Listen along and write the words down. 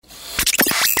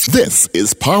This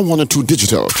is Power 102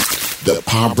 Digital, the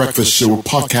Power Breakfast Show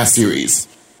podcast series.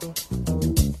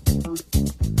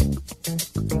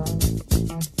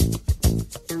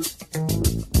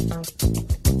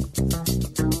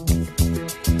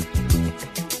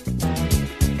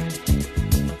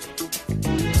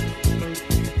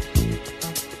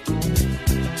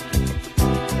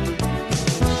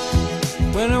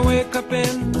 When I wake up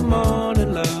in the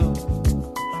morning, love,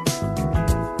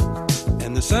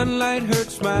 and the sunlight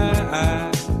hurts my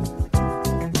eyes,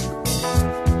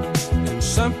 and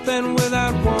something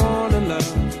without warning,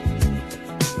 love,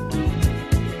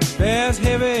 bears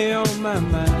heavy on my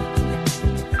mind.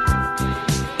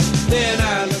 Then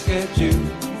I look at you,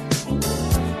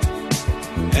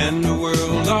 and the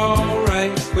world's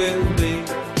alright with me.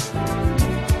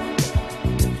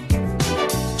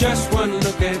 Just one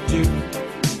look at you,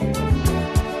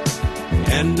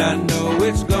 and I know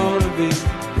it's gonna be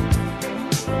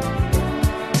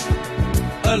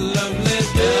a lovely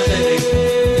day.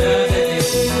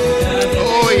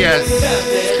 Oh yes,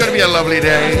 it's gonna be a lovely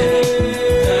day.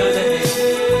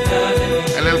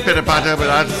 A little pitter patter, but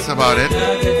that's about it.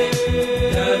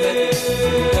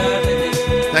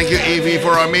 Thank you, AV,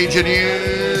 for our major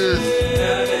news.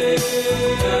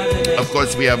 Of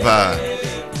course, we have a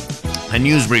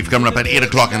news brief coming up at 8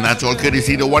 o'clock, and that's all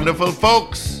courtesy the wonderful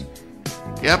folks.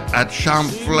 Yep, at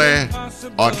Champlain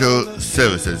Auto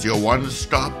Services, your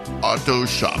one-stop auto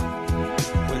shop.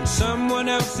 When someone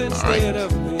else All instead right.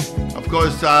 of me Of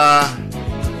course,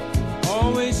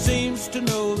 always seems to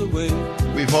know the way.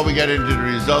 before we get into the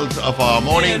results of our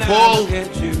morning Then I poll, look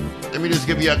at you, let me just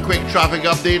give you a quick traffic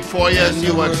update for you. See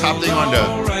what's happening on the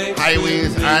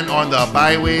highways and on the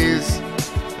byways.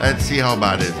 Let's see how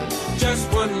bad is it. just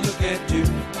one look at you,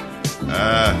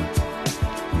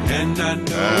 and I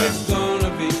know it's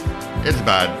gonna be It's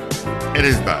bad. It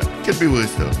is bad. Could be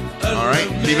worse though. All right.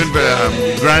 Leaving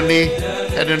Grandy,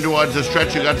 heading towards the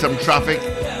stretch. You got some traffic.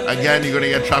 Again, you're going to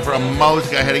get traffic from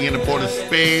Mauska heading into Port of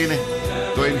Spain,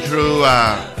 going through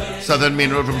Southern Main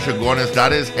Road from Chaguanas.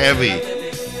 That is heavy.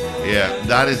 Yeah,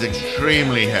 that is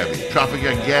extremely heavy. Traffic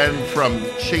again from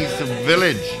Chase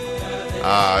Village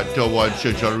towards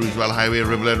Churchill Roosevelt Highway,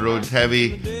 Riverland Road's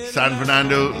heavy. San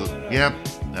Fernando, yep,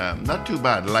 not too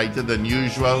bad. Lighter than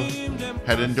usual.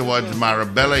 Heading towards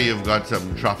Marabella, you've got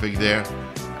some traffic there.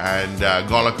 And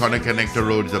Golacona Connector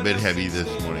Road is a bit heavy this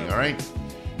morning, all right?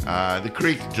 The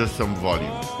Creek, just some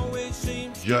volume.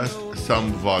 Just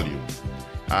some volume.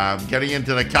 Getting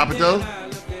into the capital.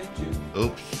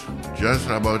 Oops, just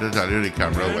about to tell you the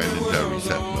camera went into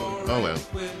reset mode. Oh well,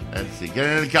 let's see.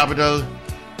 Getting into the capital.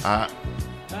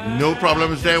 No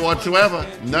problems there whatsoever.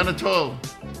 None at all.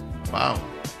 Wow.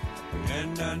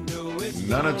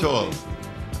 None at all.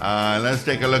 Let's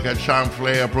take a look at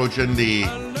Champlain approaching the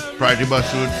Priority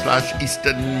Bus Route /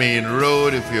 Eastern Main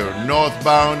Road if you're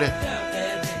northbound.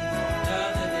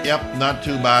 Yep, not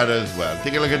too bad as well.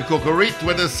 Take a look at Cocorite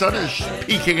where the sun is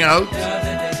peeking out.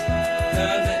 Guys,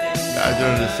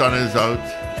 the sun is out.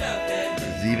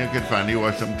 Zena could finally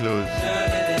wash some clothes.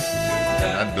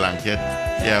 That blanket.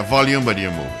 Yeah, volume, but you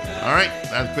move. All right,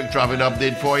 that's a quick traffic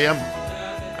update for you.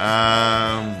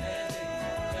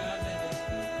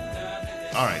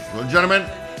 All right, well, gentlemen,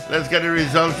 let's get the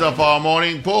results of our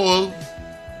morning poll.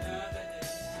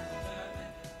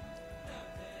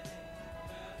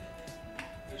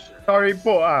 Sorry,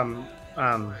 Paul.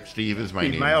 Steve is my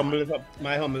Steve, name.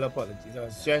 my humble apologies. I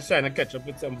was just trying to catch up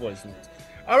with some voice notes.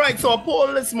 All right, so our poll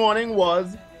this morning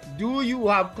was, do you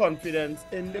have confidence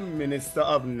in the Minister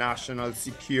of National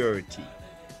Security?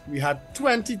 We had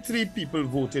 23 people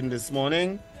voting this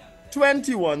morning.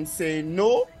 21 saying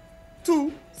no,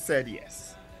 2 said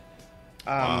yes.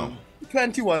 Wow.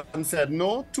 21 said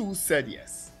no, 2 said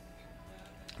yes.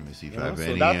 Let me see if You I know, have so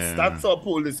any. that's our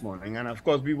poll this morning, and of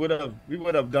course we would have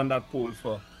done that poll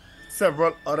for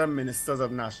several other ministers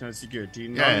of national security. Yeah,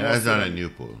 none that's more not so a new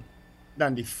poll.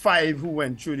 than the 5 who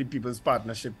went through the People's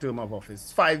Partnership term of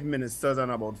office. 5 ministers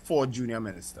and about 4 junior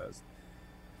ministers.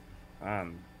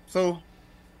 So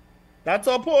that's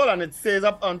our poll, and it stays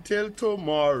up until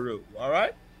tomorrow. All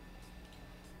right.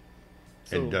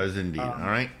 It does indeed. All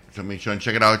right. So make sure and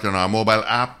check it out on our mobile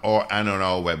app and on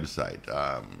our website.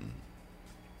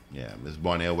 Yeah, Miss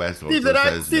Bonnie West also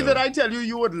says Steve, no. did I tell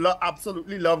you would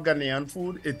absolutely love Ghanaian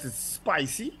food? It is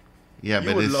spicy. Yeah, You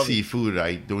but would it's love it. seafood.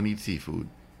 I don't eat seafood.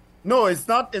 No, it's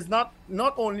not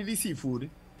only the seafood.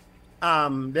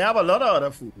 They have a lot of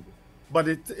other food, but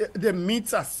the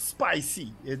meats are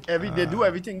spicy. They do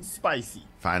everything spicy.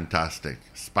 Fantastic.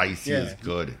 Spicy is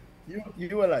good.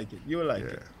 You will like it. You will like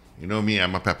it. You know me,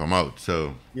 I'm a pepper mouth,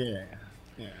 so Yeah.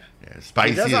 Yeah, You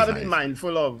spicy just is have to nice. be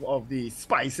mindful of the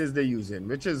spices they're using,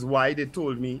 which is why they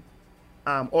told me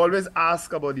always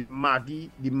ask about the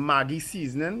Maggi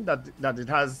seasoning that it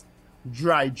has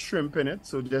dried shrimp in it.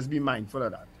 So just be mindful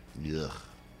of that. Ugh.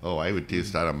 Oh, I would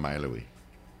taste that a mile away.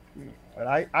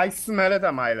 But I smell it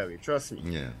a mile away. Trust me.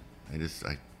 Yeah, I just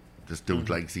don't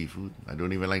like seafood. I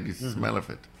don't even like the smell of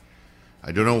it.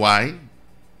 I don't know why,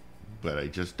 but I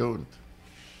just don't.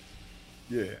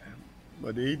 Yeah,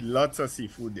 but they eat lots of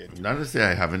seafood there. Not to say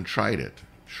I haven't tried it,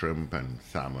 shrimp and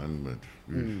salmon, but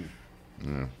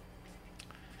yeah.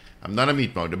 I'm not a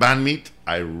meat mouth. The band meat,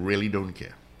 I really don't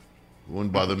care. It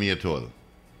won't bother me at all.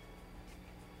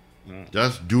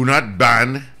 Just do not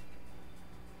ban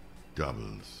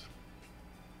doubles.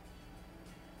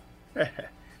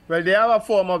 Well, they have a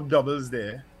form of doubles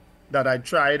there that I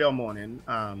tried a morning.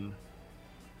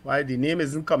 Why the name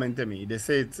isn't coming to me? They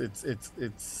say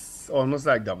it's almost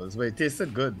like doubles, but it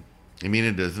tasted good. You mean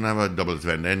it doesn't have a doubles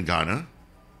vendor in Ghana?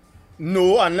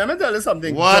 No, and let me tell you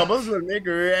something. What? Doubles will make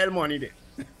real money there.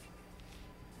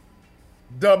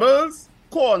 Doubles,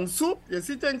 corn soup, you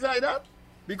see things like that?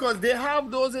 Because they have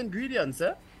those ingredients,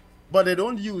 but they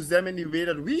don't use them in the way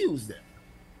that we use them.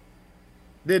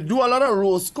 They do a lot of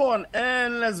roast corn,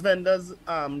 endless vendors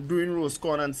doing roast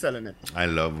corn and selling it. I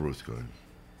love roast corn.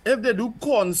 If they do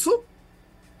corn soup,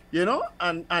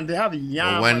 and they have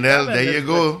yam. Well, Wendell, there you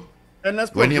go.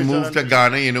 When you move to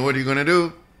Ghana, you know what you're going to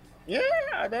do?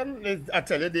 Yeah, then I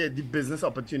tell you, the business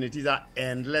opportunities are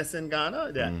endless in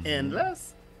Ghana. They're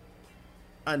endless.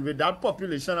 And with that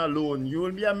population alone, you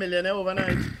will be a millionaire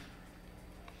overnight.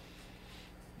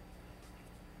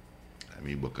 Let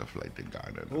me book a flight to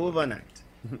Ghana. now. Overnight.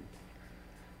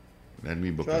 Let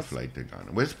me book a Trust- flight to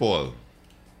Ghana. Where's Paul?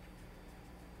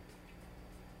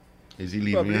 Is he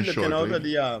leaving Probably us looking out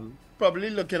shortly? at probably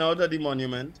looking out at the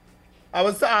monument. I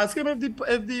was to ask him if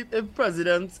the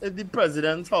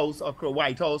president's house or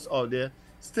White House out there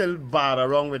still barred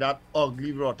around with that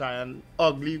ugly wrought iron,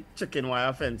 ugly chicken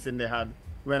wire fencing they had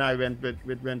when I went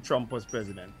when Trump was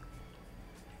president.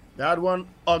 They had one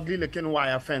ugly looking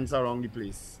wire fence around the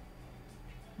place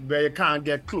where you can't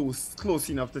get close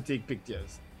enough to take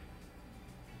pictures.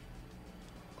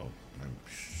 Oh,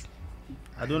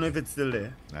 I don't know if it's still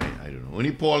there. I don't know.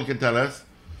 Only Paul can tell us.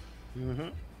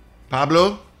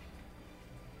 Pablo?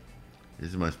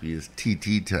 This must be his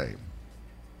TT time.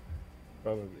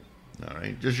 Probably. All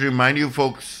right. Just to remind you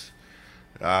folks,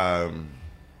 that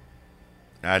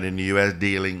in the U.S.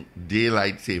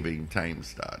 daylight saving time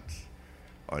starts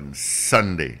on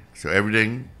Sunday. So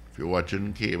everything, if you're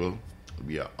watching cable, will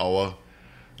be an hour.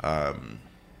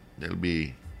 It'll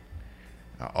be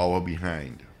an hour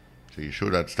behind. So your show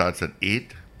that starts at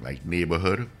 8, like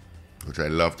Neighborhood, which I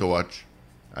love to watch,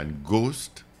 and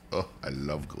Ghost. Oh, I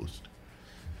love Ghost.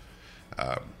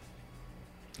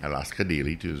 Alaska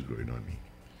Daily too is growing on me.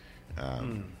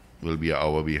 Will be an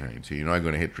hour behind. So I'm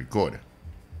going to hit record.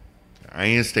 I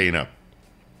ain't staying up.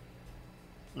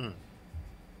 I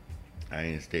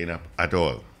ain't staying up at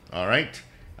all. All right?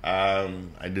 I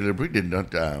deliberately did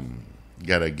not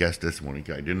get a guest this morning.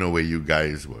 I didn't know where you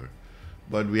guys were.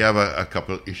 But we have a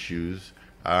couple issues.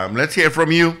 Let's hear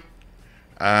from you.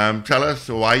 Tell us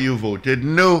why you voted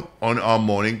no on our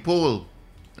morning poll.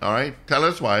 All right? Tell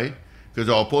us why. Because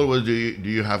our poll was, do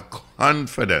you have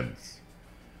confidence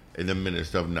in the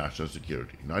Minister of National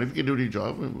Security? Not if he can do the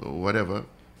job or whatever.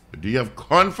 But do you have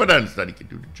confidence that he can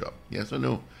do the job? Yes or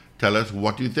no? Tell us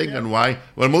what you think and why.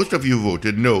 Well, most of you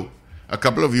voted no. A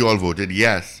couple of you all voted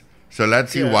yes. So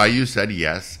let's see why you said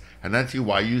yes. And let's see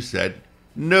why you said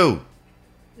no.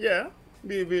 Yeah,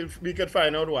 we could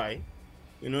find out why.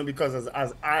 Because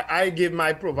as I gave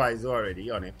my proviso already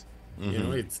on it.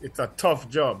 It's a tough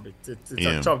job. It's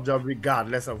a tough job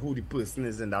regardless of who the person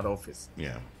is in that office.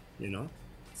 Yeah.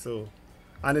 So,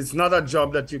 and it's not a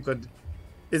job that you could.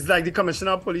 It's like the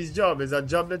commissioner of police job. It's a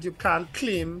job that you can't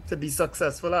claim to be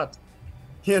successful at.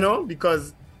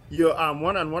 Because you're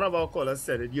one of our callers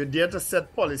said it. You're there to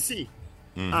set policy,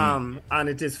 and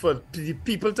it is for the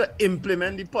people to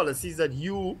implement the policies that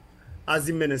you, as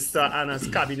the minister and as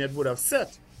cabinet, would have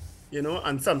set.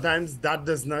 And sometimes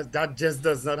that just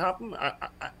does not happen.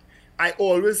 I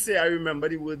always say I remember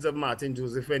the words of Martin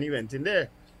Joseph when he went in there.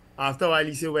 After a while,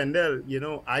 he said, Wendell,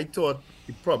 I thought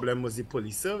the problem was the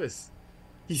police service.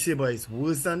 He said, but it's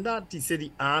worse than that. He said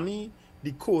the army,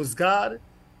 the Coast Guard,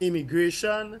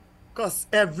 immigration, because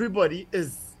everybody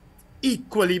is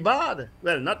equally bad.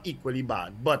 Well, not equally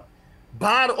bad, but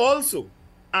bad also.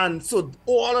 And so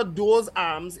all of those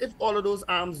arms, if all of those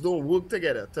arms don't work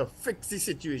together to fix the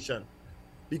situation,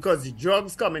 because the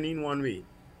drugs coming in one way,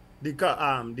 the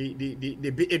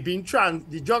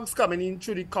drugs coming in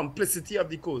through the complicity of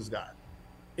the Coast Guard.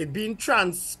 It being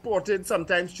transported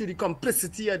sometimes through the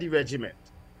complicity of the regiment.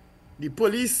 The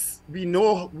police, we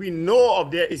know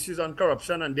of their issues on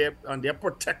corruption and their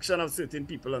protection of certain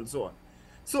people and so on.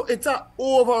 So it's an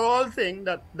overall thing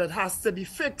that has to be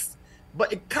fixed,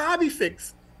 but it can't be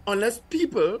fixed unless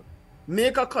people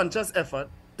make a conscious effort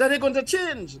that they're going to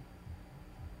change.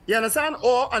 You understand?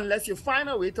 Or unless you find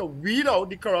a way to weed out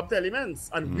the corrupt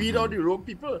elements and weed out the rogue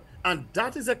people, and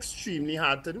that is extremely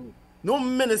hard to do. No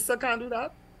minister can do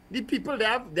that. The people, they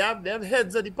have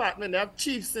heads of department, they have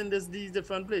chiefs in these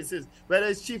different places, whether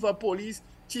it's chief of police,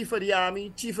 chief of the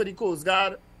army, chief of the Coast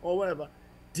Guard, or whatever.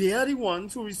 They are the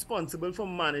ones who are responsible for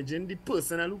managing the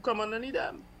personnel who come underneath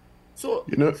them. So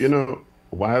you know,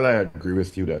 while I agree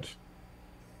with you that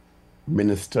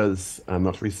ministers are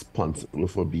not responsible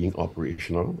for being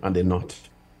operational, and they're not.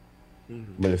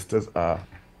 Ministers are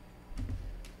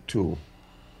to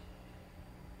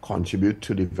contribute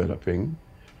to developing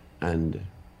and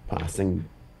passing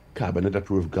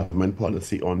cabinet-approved government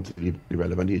policy on to the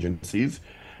relevant agencies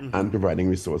and providing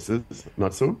resources,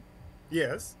 not so?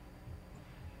 Yes.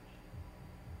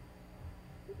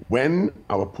 When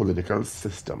our political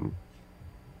system,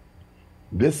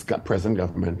 this present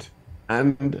government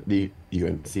and the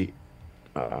UNC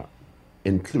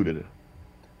included,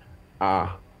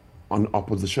 are on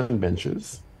opposition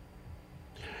benches,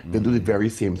 they do the very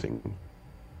same thing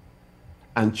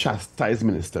and chastise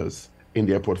ministers in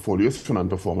their portfolios for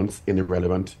non-performance in the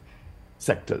relevant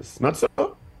sectors. Not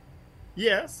so?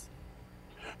 Yes.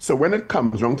 So when it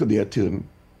comes wrong to their turn,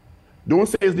 don't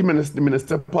say it's the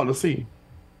minister policy,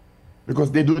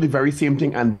 because they do the very same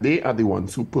thing, and they are the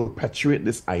ones who perpetuate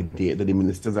this idea that the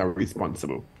ministers are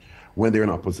responsible when they're in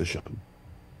opposition.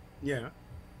 Yeah.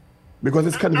 Because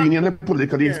it's convenient and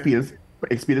politically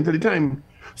expedient at the time.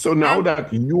 So now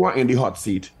that you are in the hot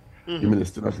seat, the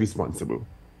minister is responsible.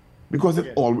 Because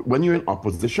when you're in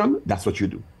opposition, that's what you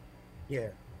do. Yeah.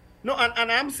 No,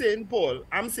 and I'm saying, Paul,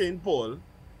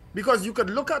 because you could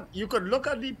look at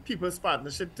the People's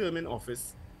Partnership term in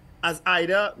office as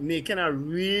either making a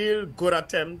real good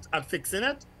attempt at fixing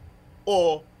it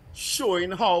or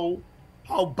showing how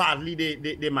badly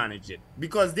they managed it.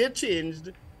 Because they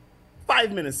changed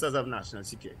 5 ministers of national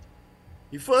security.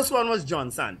 The first one was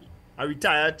John Sandy, a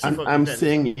retired chief of I'm defense.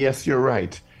 saying, yes, you're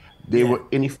right. They were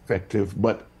ineffective,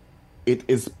 but it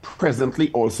is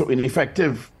presently also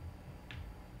ineffective.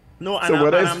 No, and so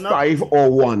whether it's 5 or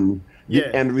 1,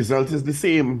 the end result is the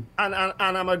same. And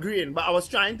I'm agreeing, but I was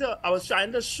trying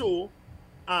to show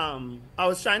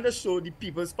the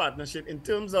People's Partnership in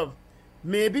terms of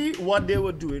maybe what they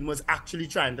were doing was actually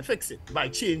trying to fix it by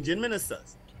changing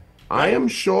ministers. I am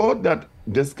sure that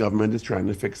this government is trying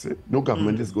to fix it. No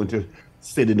government is going to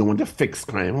say they don't want to fix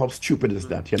crime. How stupid is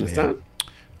that? You understand? Yeah.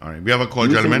 All right, we have a call,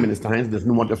 you gentlemen. Think Minister Hines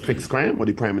doesn't want to fix crime, or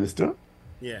the Prime Minister?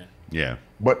 Yeah. Yeah.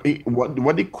 But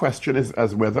what the question is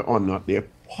as whether or not their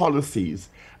policies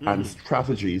and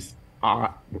strategies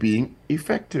are being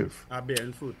effective. Are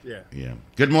bearing fruit, yeah. Yeah.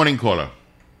 Good morning, caller.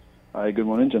 Hi, good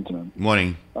morning, gentlemen.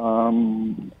 Morning.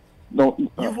 You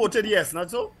voted yes, not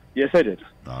so? Yes, I did.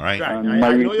 All right. I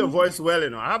know your voice well,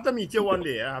 I have to meet you one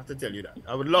day. I have to tell you that.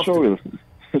 I would love to.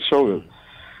 Sure will.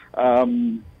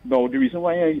 No, the reason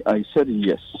why I said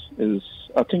yes is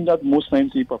I think that most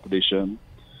times the population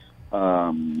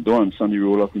don't understand the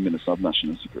role of the Minister of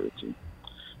National Security.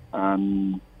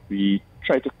 And we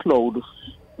try to cloud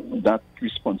that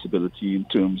responsibility in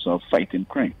terms of fighting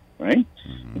crime, right?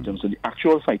 In terms of the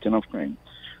actual fighting of crime.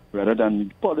 Rather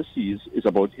than policies, it's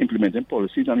about implementing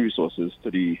policies and resources to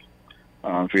the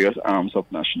various arms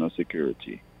of national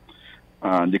security.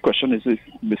 And the question is if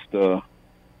Mr.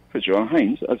 Fitzgerald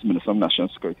Hines, as Minister of National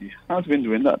Security, has been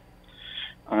doing that.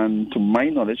 And to my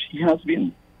knowledge, he has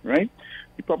been, right?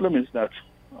 The problem is that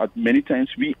at many times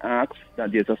we ask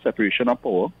that there's a separation of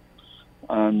power,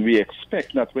 and we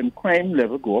expect that when crime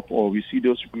level go up or we see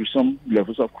those gruesome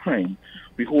levels of crime,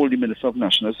 we hold the Minister of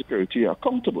National Security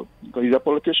accountable because he's a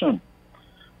politician.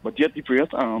 But yet the various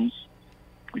arms,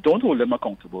 we don't hold them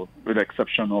accountable with the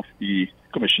exception of the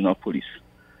Commissioner of Police,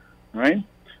 right?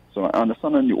 So I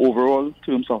understand in the overall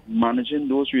terms of managing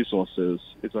those resources,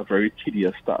 it's a very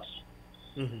tedious task.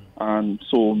 And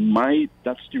so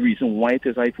that's the reason why it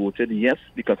is I voted yes,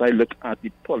 because I look at the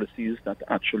policies that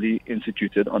actually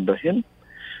instituted under him,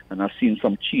 and I've seen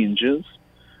some changes,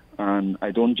 and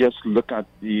I don't just look at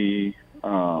the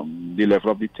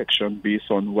level of detection based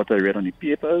on what I read on the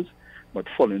papers, but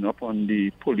following up on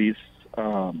the police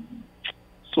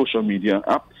social media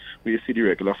app, where you see the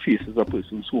regular faces of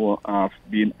persons who are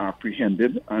being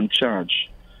apprehended and charged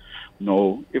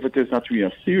Now, if it is that we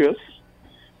are serious,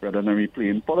 rather than we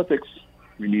playing politics,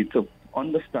 we need to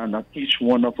understand that each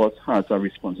one of us has a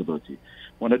responsibility.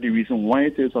 One of the reasons why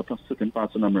it is that certain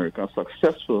parts of America are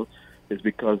successful is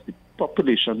because the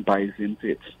population buys into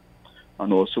it,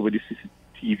 and also with the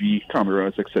CCTV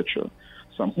cameras, etc.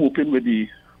 So I'm hoping with the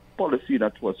policy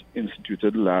that was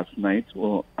instituted last night,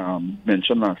 or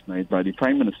mentioned last night by the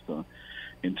Prime Minister,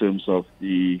 in terms of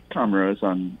the cameras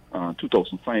and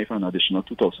 2005 and additional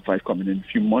 2005 coming in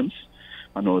a few months,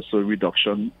 and also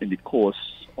reduction in the cost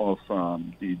of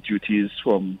the duties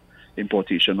from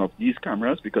importation of these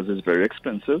cameras because it's very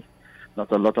expensive,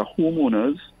 that a lot of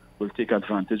homeowners will take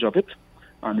advantage of it,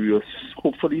 and we will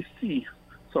hopefully see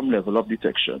some level of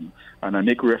detection. And I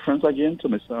make reference again to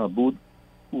Mr. Aboud,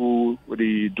 who, with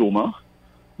the DOMA,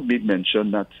 who made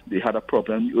mention that they had a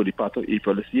problem in the early part of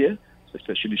April this year,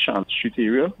 especially Charlotte Street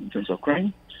area in terms of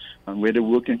crime, and where they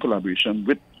work in collaboration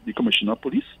with the Commissioner of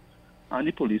Police and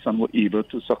the police, and were able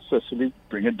to successfully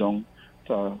bring it down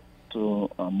to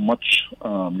a much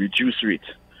reduced rate.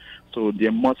 So they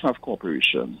must have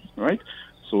cooperation, right?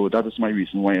 So that is my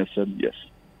reason why I said yes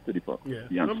to the part. Yeah,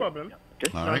 the answer. no problem. Yeah.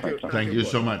 Okay. All right. Thank you. Thank you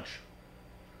so much.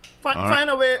 Find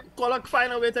a way, Kolak,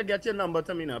 find a way to get your number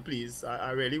to me now, please.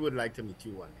 I really would like to meet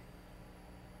you one day.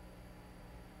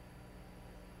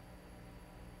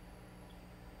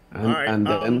 And, All right, and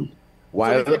then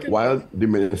while the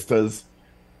ministers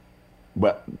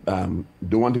don't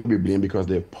want to be blamed because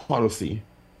their policy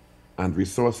and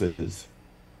resources,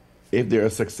 if there are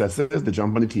successes, they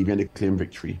jump on the TV and they claim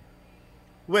victory.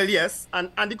 Well, yes, and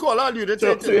the caller alluded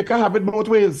to it. So you can't have it both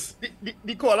ways.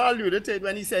 The caller alluded to it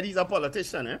when he said he's a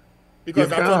politician, eh? You Because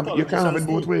can't have it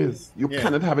both do. ways. You Yeah.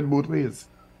 cannot have it both ways.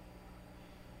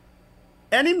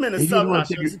 Any minister of don't want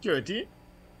to national security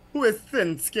who is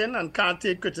thin-skinned and can't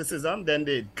take criticism, then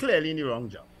they're clearly in the wrong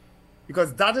job.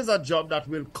 Because that is a job that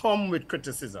will come with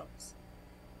criticisms.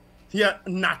 Here,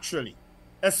 naturally.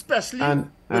 Especially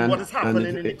with what is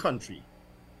happening in the country.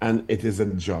 And it is a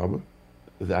job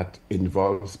that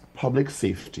involves public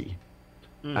safety.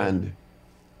 And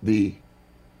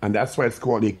that's why it's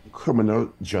called the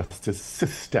criminal justice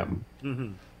system.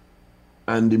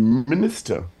 And the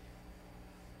minister,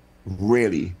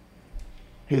 really,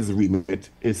 his remit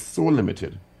is so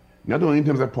limited, not only in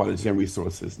terms of policy and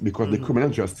resources, because the criminal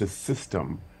justice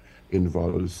system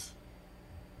involves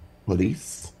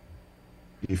police,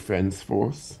 defense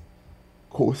force,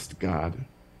 Coast Guard,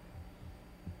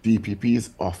 DPP's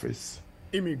office,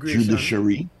 Immigration.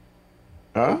 judiciary,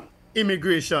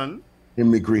 Immigration.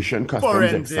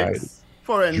 customs excise,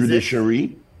 Forensics.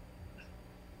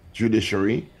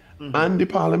 judiciary, and the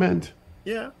parliament.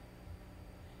 Yeah.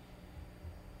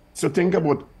 So think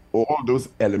about all those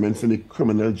elements in the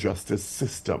criminal justice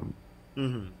system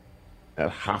that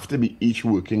have to be each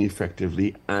working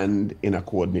effectively and in a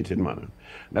coordinated manner.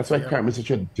 That's why crime is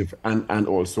such a and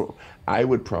also I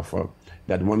would prefer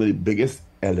that one of the biggest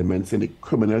elements in the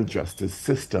criminal justice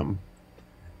system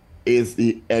is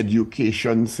the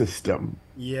education system.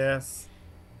 Yes.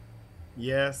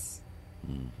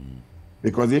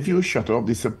 Because if you shut off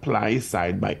the supply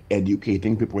side by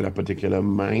educating people with a particular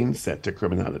mindset to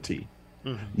criminality,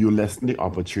 you lessen the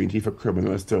opportunity for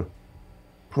criminals to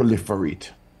proliferate.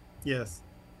 Yes.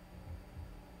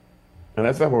 And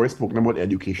that's why I've always spoken about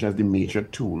education as the major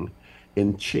tool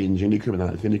in changing the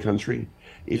criminality in the country.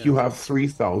 If you have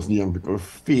 3,000 young people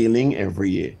failing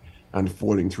every year and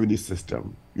falling through the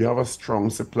system, you have a strong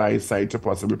supply side to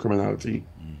possible criminality.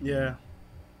 Yeah.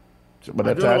 But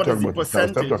I that's don't know why I what talk is the about it. Stop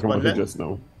percentage, talking but about it just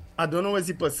now. I don't know what's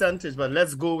the percentage, but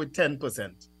let's go with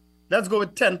 10%. Let's go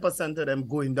with 10% of them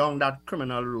going down that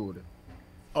criminal road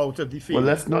out of the field. Well,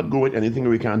 let's not go with anything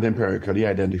we can't empirically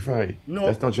identify. No.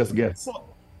 Let's not just guess.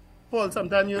 Paul,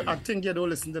 sometimes I think you don't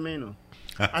listen to me, no?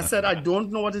 I said I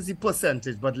don't know what is the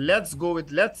percentage, but let's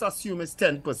assume it's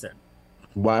 10%.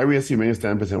 Why are we assuming it's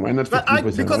 10%? Why not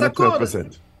 15%? Because Why I not could.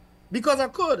 12%? Because I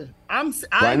could.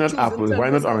 Why not apples? Why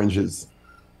not oranges?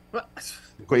 But,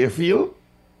 Because you feel?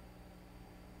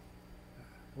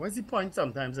 what's the point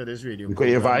sometimes of this radio? Because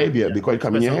you vibe here, because it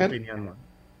come in your head.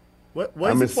 What's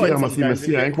I'm the a point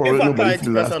see, I ain't sometimes? quarrel with If I nobody try for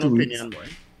the to express last an 2 weeks. opinion, boy.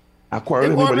 I quarrel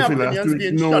If with all nobody my for the last opinions 2 weeks.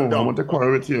 being No, shut I down. want to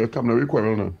quarrel with you. Come now, we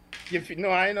quarrel now.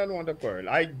 No, I don't want to quarrel.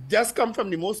 I just come from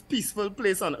the most peaceful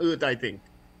place on earth, I think,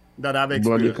 that I've But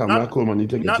experienced. you come back home and you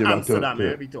to get Not you back Amsterdam,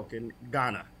 to we talking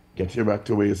Ghana. get you back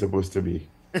to where you're supposed to be.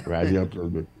 Rise you up a little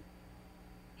bit.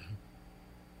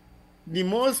 The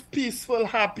most peaceful,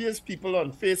 happiest people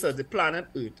on face of the planet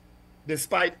Earth,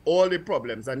 despite all the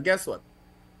problems. And guess what?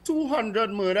 200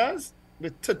 murders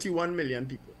with 31 million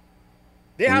people.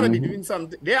 They had to be doing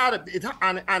something. They had to,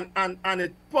 and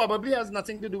it probably has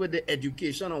nothing to do with the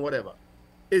education or whatever.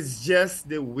 It's just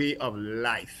the way of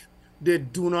life. They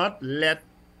do not let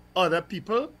other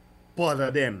people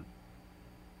bother them.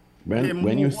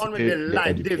 When you on with say their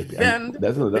life. They vend.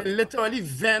 They literally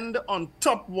vend on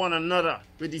top one another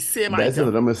with the same there's item.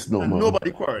 another misnomer. And nobody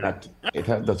quarrel. That it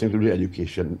has nothing to do with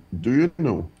education. Do you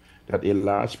know that a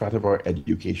large part of our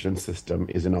education system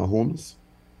is in our homes?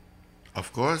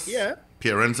 Of course. Yeah.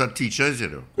 Parents are teachers, you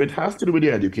know. It has to do with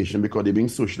the education because they're being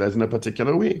socialized in a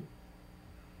particular way.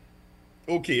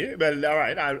 Okay, well, all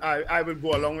right. I will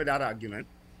go along with that argument.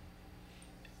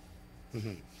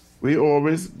 We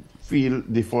always feel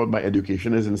default by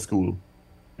education is in school.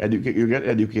 You get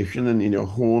education in your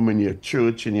home, in your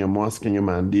church, in your mosque, in your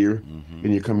mandir,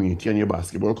 in your community, and your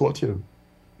basketball court, you know.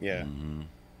 Yeah.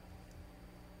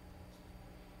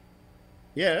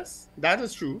 Yes, that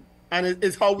is true. And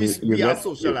it's how we are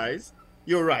socialized.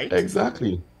 You're right.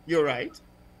 Exactly. You're right.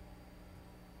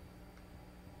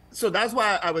 So that's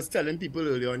why I was telling people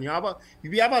earlier on,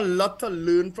 we have a lot to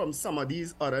learn from some of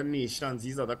these other nations,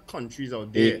 these other countries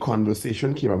out there. A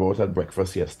conversation came about at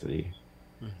breakfast yesterday.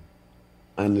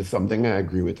 And it's something I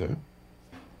agree with her.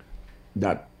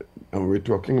 That, and we're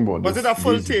talking about Was it a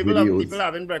full table of people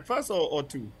having breakfast or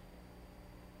two?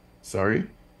 Sorry?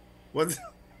 Was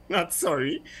not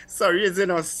sorry. Sorry is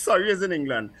in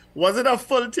England. Was it a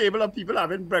full table of people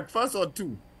having breakfast or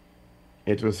two?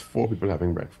 It was 4 people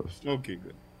having breakfast. Okay,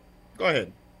 good. Go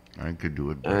ahead. I could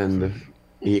do it. And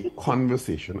a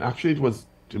conversation. Actually, it was,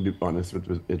 to be honest,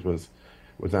 it was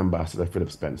with Ambassador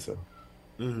Philip Spencer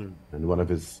and one of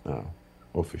his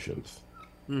officials.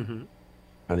 And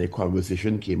a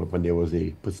conversation came up, and there was a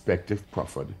perspective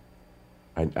proffered,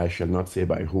 and I shall not say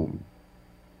by whom,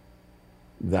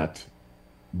 that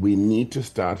we need to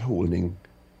start holding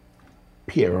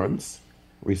parents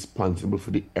responsible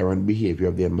for the errant behavior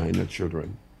of their minor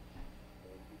children.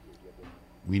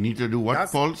 We need to do what,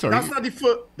 Paul? Sorry. That's not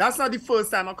the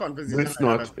first time a conversation. No, it's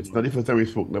not. It's not the first time we've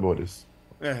spoken about this.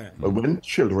 But when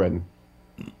children,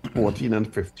 14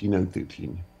 and 15 and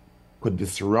 13, could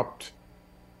disrupt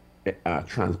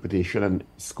transportation and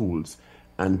schools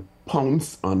and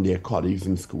pounce on their colleagues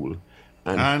in school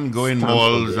and go in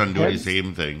malls and do the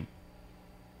same thing.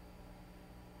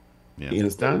 Yeah. You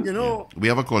understand? You know, we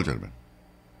have a call, gentlemen.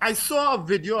 I saw a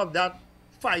video of that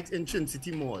fight in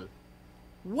Trinity Mall.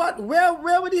 What? Where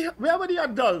were the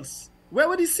adults? Where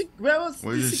was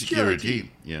the security?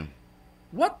 Yeah.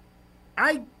 What?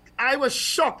 I was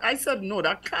shocked. I said, no,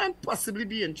 that can't possibly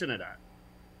be in Trinidad.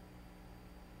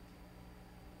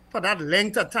 For that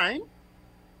length of time?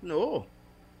 No.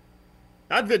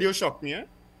 That video shocked me, eh?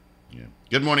 Yeah.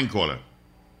 Good morning, caller.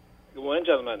 Good morning,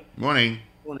 gentlemen. Morning.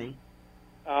 Morning.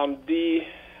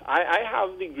 I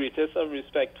have the greatest of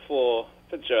respect for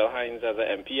Fitzgerald Hines as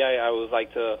an MP. I always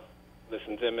like to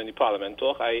listen to him in the Parliament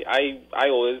talk. I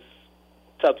always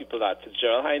tell people that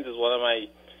Fitzgerald Hines is one of my,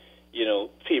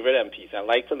 favorite MPs. I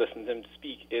like to listen to him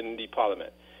speak in the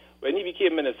Parliament. When he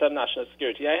became Minister of National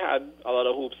Security, I had a lot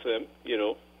of hopes for him,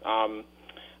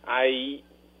 I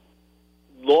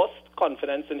lost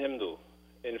confidence in him, though,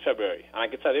 in February. And I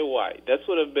can tell you why. This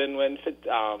would have been when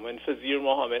Fazir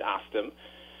Mohammed asked him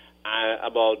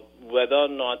about whether or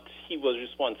not who's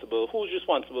responsible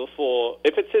for,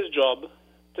 if it's his job,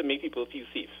 to make people feel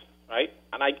safe, right?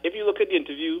 And if you look at the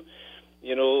interview,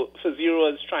 Fazir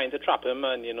was trying to trap him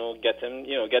and, get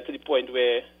to the point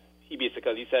where he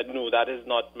basically said, no, that is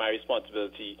not my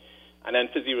responsibility. And then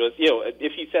Fazir was,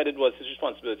 if he said it was his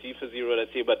responsibility, Fazir would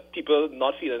say, but people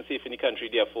not feeling safe in the country,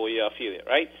 therefore you're a failure,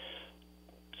 right?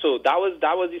 So that was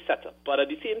the setup. But at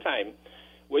the same time,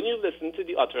 when you listen to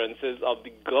the utterances of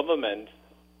the government,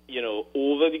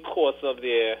 over the course of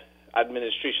their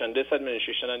administration, this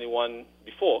administration and the one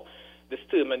before, this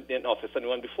term in office and the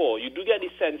one before, you do get the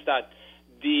sense that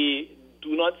they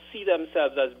do not see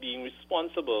themselves as being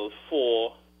responsible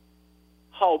for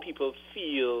how people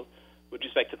feel with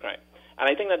respect to crime. And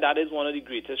I think that is one of the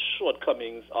greatest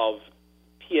shortcomings of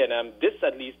PNM, this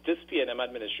PNM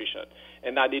administration,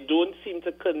 and that they don't seem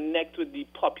to connect with the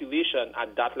population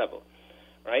at that level,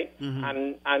 right?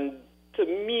 Mm-hmm. And to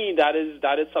me, that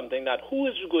is something that who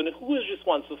is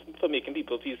responsible for making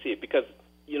people feel safe? Because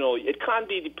it can't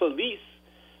be the police,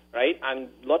 right? And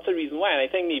lots of reasons why. And I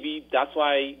think maybe that's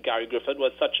why Gary Griffith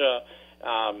was such a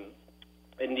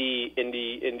in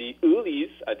the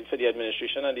earlies for the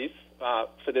administration, at least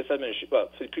for this administration, for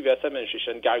the previous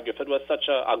administration, Gary Griffith was such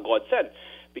a godsend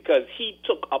because he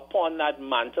took upon that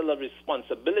mantle of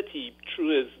responsibility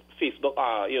through his Facebook,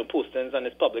 postings and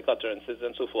his public utterances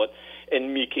and so forth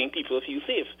in making people feel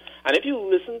safe. And if you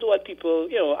listen to what people,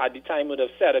 at the time would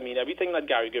have said, I mean, everything that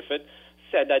Gary Griffith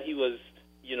said that he was,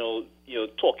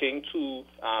 talking to,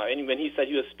 and when he said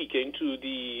he was speaking to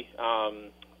the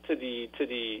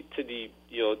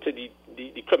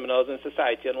criminals in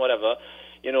society and whatever,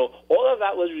 all of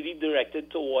that was really directed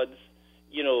towards,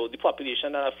 the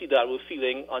population that were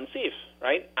feeling unsafe,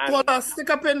 right? And well, stick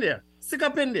up in there,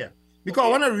 because okay. I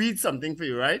want to read something for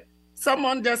you, right?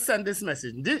 Someone just sent this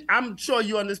message. I'm sure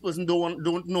you and this person don't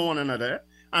know one another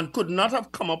and could not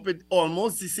have come up with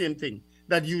almost the same thing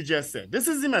that you just said. This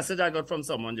is the message I got from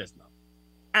someone just now.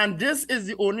 And this is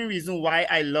the only reason why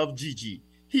I love Gigi.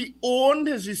 He owned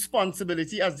his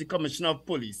responsibility as the commissioner of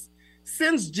police.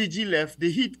 Since Gigi left,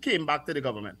 the heat came back to the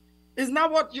government. Isn't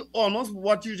that what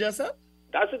you just said?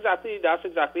 That's exactly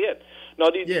it. Now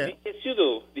the issue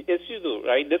though,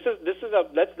 right? This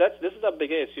is a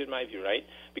bigger issue in my view, right?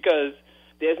 Because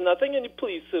there's nothing in the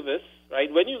police service,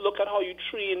 right? When you look at how you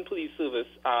train police service,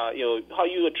 how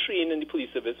you are trained in the police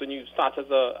service when you start as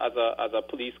a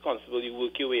police constable, you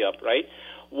work your way up, right?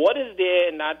 What is there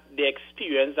in the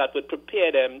experience that would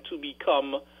prepare them to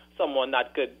become someone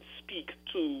that could speak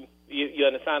to, you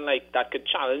understand, like that could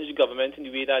challenge the government in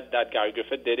the way that Gary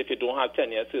Griffith did if you don't have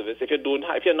 10-year service, if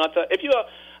you're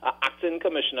an acting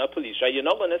commissioner of police, right? You're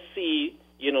not going to see,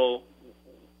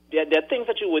 there are things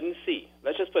that you wouldn't see.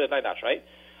 Let's just put it like that, right?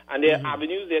 And there are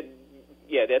avenues there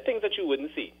are things that you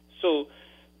wouldn't see. So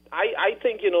I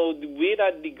think, the way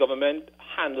that the government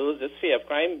handles this fear of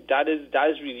crime, that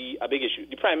is really a big issue.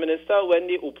 The Prime Minister, when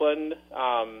they opened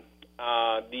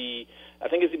I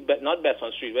think it's not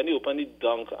Besson Street, when they opened the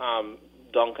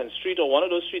Duncan Street or one of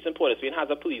those streets in Port of Spain has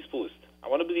a police post. I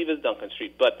want to believe it's Duncan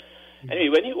Street. But anyway,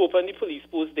 when he opened the police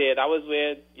post there, that was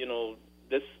where,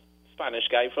 this Spanish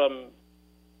guy from...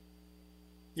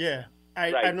 Yeah,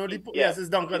 I know yes, it's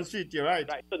Duncan Street, you're right.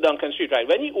 Right, so Duncan Street, right.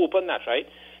 When he opened that, right,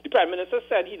 the Prime Minister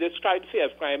said he described fear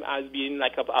of crime as being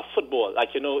like a football,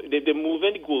 like, they're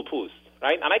moving the goalpost,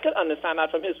 right? And I can understand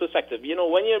that from his perspective.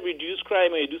 When you reduce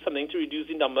crime or you do something to reduce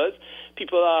the numbers,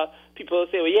 people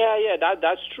say, well,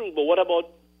 that's true, but what about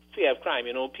fear of crime?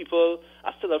 People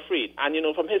are still afraid. And,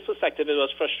 from his perspective, it was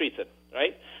frustrating,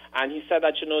 right? And he said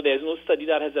that, there's no study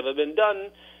that has ever been done,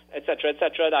 et cetera,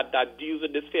 that deals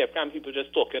with this fear of crime. People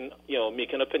just talking,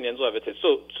 making opinions, whatever it is.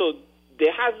 So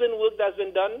there has been work that's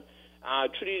been done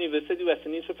through the University of West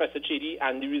Indies, Professor Chedi,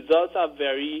 and the results are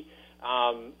very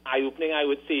eye-opening, I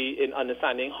would say, in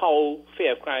understanding how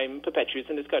fear of crime perpetuates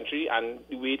in this country and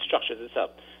the way it structures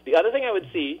itself. The other thing I would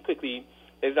say quickly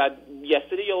is that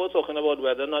yesterday you were talking about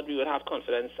whether or not we would have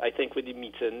confidence, I think, with the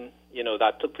meeting,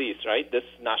 that took place, right? This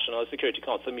National Security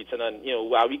Council meeting, and,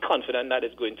 are we confident that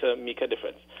it's going to make a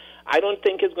difference? I don't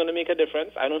think it's going to make a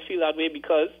difference. I don't feel that way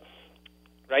because,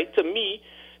 right, to me,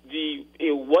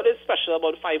 what is special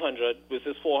about 500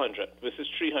 versus 400 versus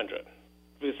 300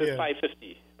 versus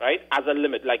 550, right, as a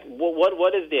limit? Like,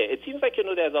 what is there? It seems like,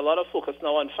 there's a lot of focus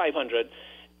now on 500.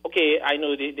 Okay, I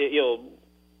know,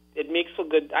 it makes for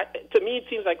good... to me, it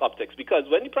seems like optics, because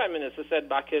when the Prime Minister said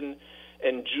back in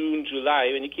June,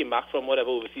 July, when he came back from whatever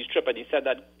overseas trip, and he said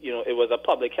that, it was a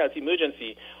public health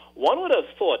emergency, one would have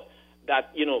thought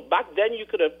that, back then you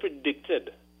could have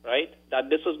predicted, right, that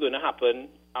this was going to happen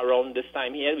around this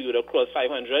time here. We would have crossed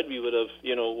 500. We would have,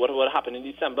 what would have happened in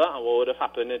December and what would have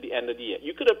happened at the end of the year.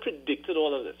 You could have predicted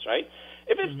all of this, right?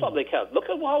 If it's public health, look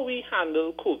at how we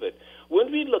handle COVID.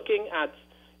 Weren't we looking at,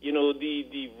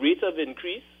 the rate of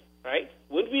increase, right?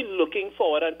 Weren't we looking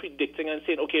forward and predicting and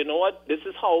saying, okay, you know what? This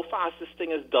is how fast this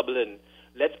thing is doubling.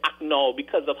 Let's act now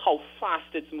because of how fast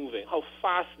it's moving, how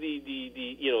fast the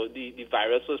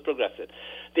virus was progressing.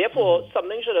 Therefore,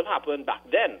 something should have happened back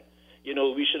then.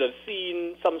 We should have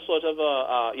seen some sort of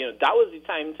that was the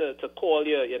time to call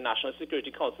your National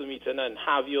Security Council meeting and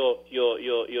have your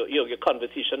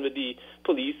conversation with the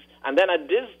police. And then at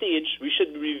this stage, we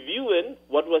should be reviewing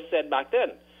what was said back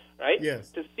then, right?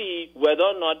 Yes. To see whether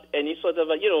or not any sort of,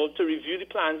 to review the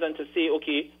plans and to say,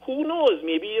 okay, who knows,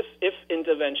 maybe if an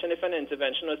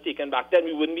intervention was taken back then,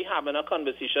 we wouldn't be having a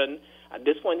conversation at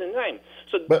this point in time.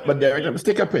 So, But Derek, let me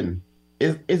stick up in.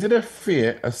 Is it a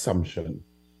fair assumption?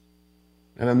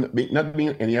 And I'm not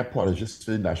being any apologist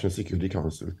to the National Security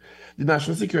Council. The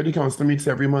National Security Council meets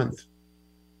every month.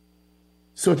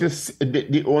 So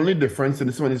the only difference in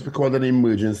this one is called an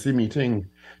emergency meeting.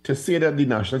 To say that the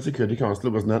National Security Council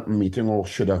was not meeting or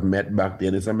should have met back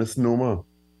then is a misnomer.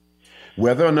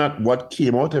 Whether or not what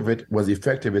came out of it was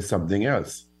effective is something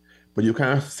else. But you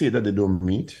can't say that they don't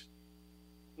meet.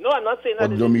 No, I'm not saying that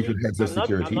they don't meet with heads of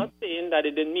security. I'm not saying that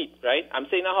it didn't meet, right? I'm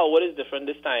saying what is different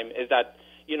this time is that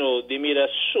they made a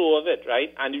show of it,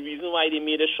 right? And the reason why they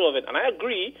made a show of it, and I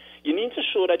agree, you need to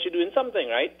show that you're doing something,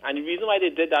 right? And the reason why they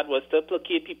did that was to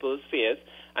placate people's fears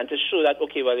and to show that,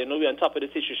 okay, well, we're on top of the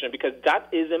situation, because that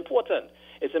is important.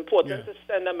 It's important to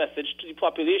send a message to the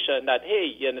population that,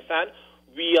 hey, you understand,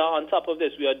 we are on top of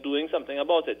this, we are doing something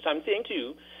about it. So I'm saying to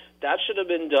you, that should have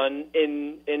been done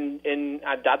in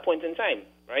at that point in time,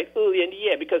 right? Early in the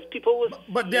year, because people was.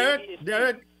 But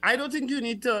Derek, I don't think you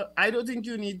need to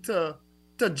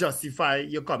justify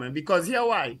your comment, because here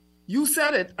why. You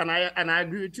said it, and I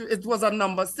agree with you. It was a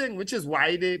numbers thing, which is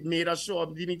why they made a show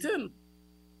of the meeting.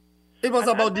 It was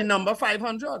about the number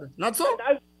 500, not so.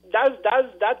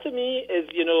 That to me is,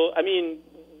 I mean,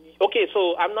 okay.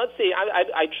 So I'm not saying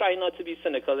I try not to be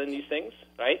cynical in these things,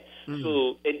 right? Mm-hmm.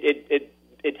 So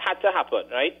it had to happen,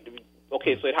 right?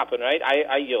 Okay, so it happened, right?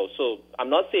 So I'm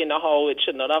not saying how it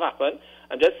should not have happened.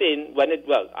 I'm just saying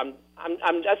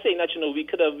I'm just saying that we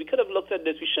could have looked at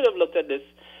this. We should have looked at this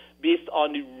based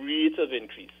on the rate of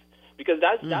increase, because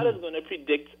that is going to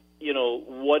predict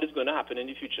what is going to happen in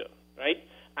the future, right?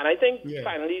 And I think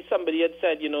finally somebody had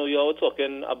said, you're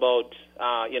talking about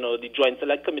the Joint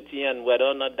Select Committee and whether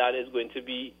or not that is going to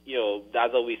be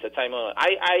that's a waste of time or not.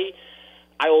 I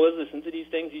always listen to these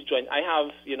things.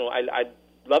 I'd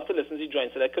love to listen to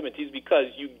Joint Select Committees,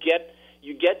 because you get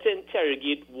to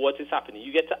interrogate what is happening.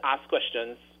 You get to ask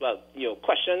questions. Well,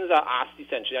 questions are asked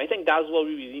essentially. I think that's what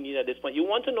we really need at this point. You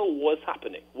want to know what's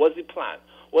happening. What's the plan?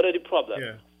 What are the problems?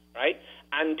 Yeah. Right?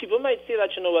 And people might say that,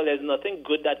 there's nothing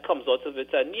good that comes out of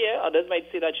it. And others might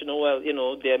say that,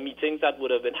 there are meetings that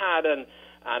would have been had and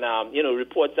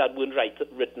reports that weren't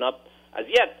written up as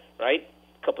yet, right?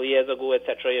 A couple of years ago,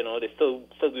 etc. They're still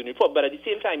doing report. But at the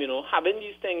same time, having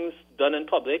these things done in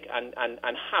public and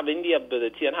having the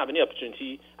ability and having the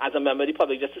opportunity as a member of the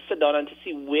public just to sit down and to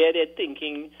see where they're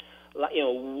thinking,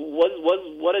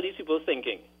 what are these people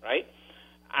thinking, right?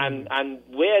 And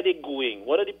where are they going?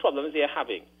 What are the problems they're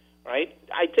having, right?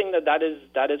 I think that is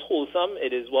wholesome.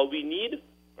 It is what we need,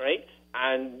 right?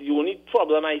 And the only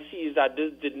problem I see is that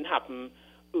this didn't happen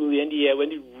early in the year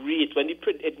when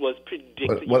it was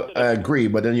predicted. Well, I agree,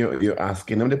 but then you're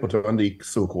asking them to put on the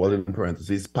so-called, in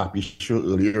parentheses, pappy show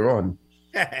earlier on,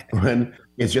 when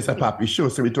it's just a pappy show.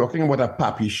 So we're talking about a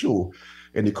pappy show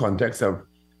in the context of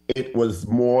it was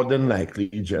more than likely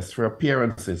just for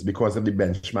appearances because of the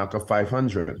benchmark of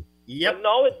 500. Yep.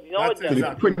 So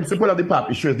the principle of the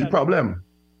pappy show is the problem.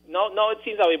 No, it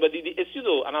seems that way. But the issue,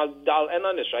 though, and I'll end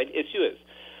on this, right? The issue is,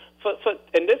 for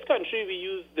in this country, we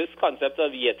use this concept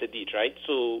of year to date, right?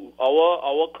 So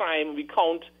our crime, we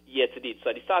count year to date. So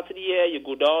at the start of the year, you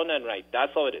go down and right.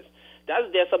 That's how it is.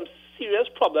 There's some serious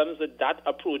problems with that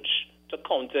approach to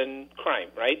counting crime,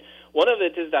 right? One of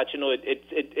it is that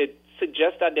it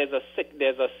suggests that there's a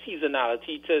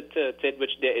seasonality to it,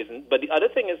 which there isn't. But the other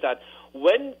thing is that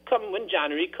when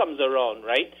January comes around,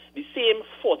 right, the same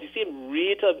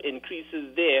rate of increase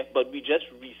is there, but we just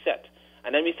reset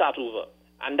and then we start over.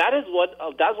 And that's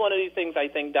one of the things I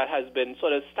think that has been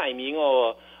sort of stymieing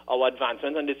our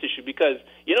advancement on this issue, because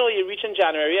you reach in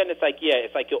January and it's like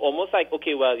you're almost like,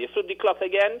 okay, well, you flip the clock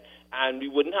again and we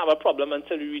wouldn't have a problem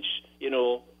until we reach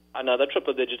another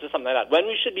triple digit or something like that, when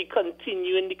we should be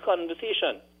continuing the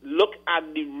conversation. Look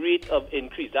at the rate of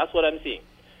increase. That's what I'm saying.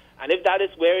 And if that is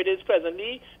where it is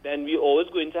presently, then we're always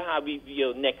going to have,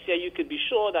 next year you could be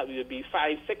sure that we will be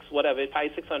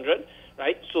 600,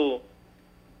 right? So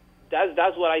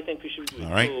that's what I think we should do.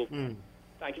 All right. So,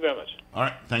 thank you very much. All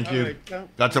right, thank you. Right.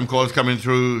 Got some calls coming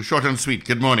through, short and sweet.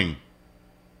 Good morning.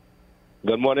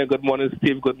 Good morning,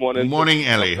 Steve. Good morning. Good morning,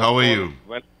 Ellie. How are you?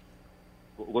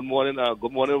 Good morning,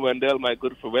 Wendell. My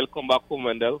good friend. Welcome back home,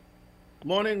 Wendell.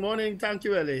 Morning. Thank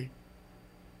you, Ellie.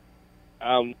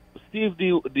 Steve,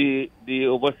 the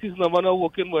overseas number not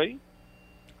working, boy?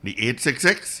 The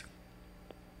 866?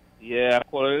 Yeah, I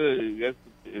call it.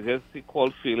 Just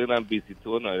call failing and busy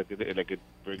too. Like it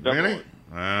break down. Really?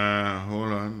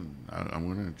 Hold on. I'm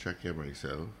gonna check here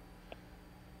myself.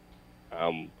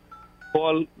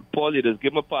 Paul, you just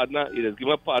give my partner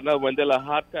Wendell a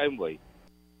hard time, boy.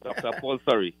 Dr. Paul,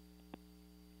 sorry.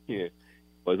 Yeah,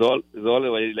 but it's all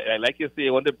like you say.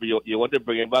 You want to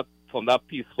bring him back from that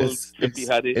peaceful trip he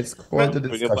had. It's called the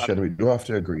discussion. We do have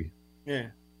to agree. Yeah.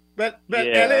 But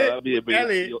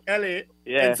Ellie,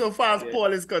 yeah, insofar as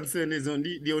Paul is concerned, is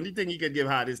the only thing he can give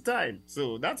hard is time.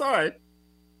 So that's all right.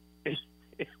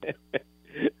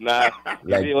 Nah,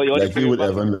 you would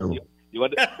ever know. You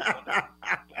want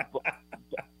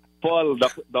Paul,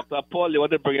 Dr. Paul, you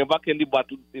want to bring him back in the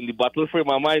battle frame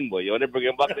of mind, boy. You want to bring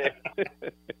him back there.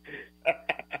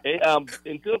 Hey,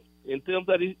 in terms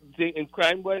of the thing in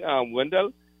crime, boy,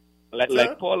 Wendell,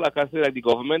 like Paul, like I said, like the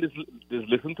government is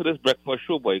listening to this breakfast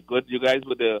show, boy. Good, you guys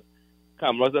with the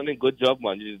cameras on it. Good job,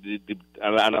 man.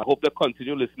 And I hope they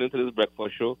continue listening to this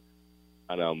breakfast show.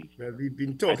 And well, we've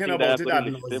been talking about it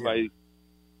ad nauseam.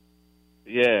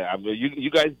 Yeah, I mean, you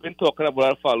guys been talking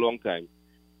about it for a long time.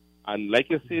 And like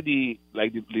you say, the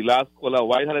last caller,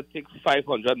 why had it take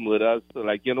 500 murders? So,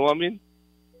 like, you know what I mean?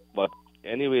 But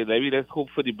anyway, maybe let's hope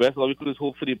for the best. All we could is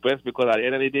hope for the best, because at the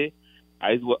end of the day,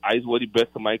 I want the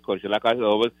best of my country. Like I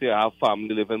always say, I have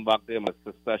family living back there. My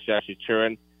sister, she has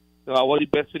children. So I want the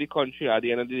best for the country. At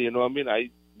the end of the day, you know what I mean? I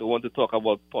don't want to talk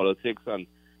about politics and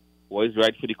what is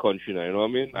right for the country now, you know what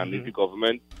I mean? And if the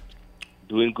government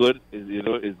doing good,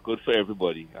 is good for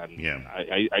everybody. And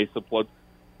I support.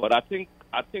 But I think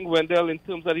Wendell, in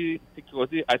terms of the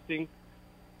security, I think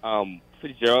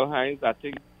Fitzgerald Hines, I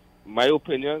think, my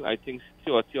opinion, I think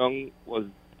Stuart Young was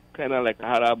kind of like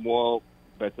had a more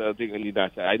better thing in the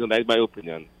national. I don't know, that's my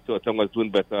opinion. Stuart Young was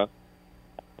doing better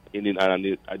and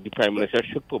the Prime Minister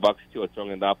should put back Stuart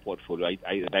Young in that portfolio.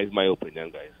 That is my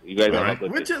opinion, guys. You guys have a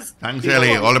good day. Thanks,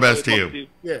 Ellie. All the best to you.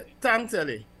 Yeah, thanks,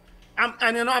 Ellie.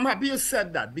 And I'm happy you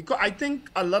said that, because I think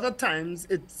a lot of times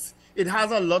it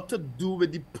has a lot to do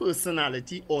with the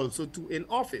personality also too in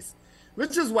office,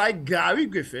 which is why Gary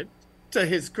Griffith, to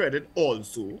his credit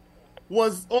also,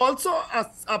 was also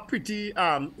a pretty,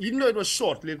 even though it was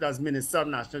short-lived as Minister of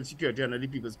National Security under the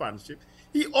People's Partnership,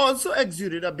 he also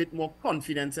exuded a bit more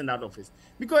confidence in that office,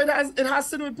 because it has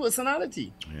to do with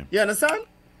personality. Yeah. You understand?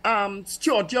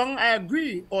 Stuart Young, I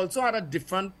agree, also had a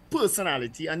different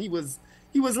personality, and he was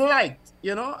liked,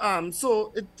 you know.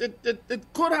 So it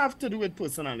could have to do with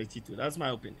personality too. That's my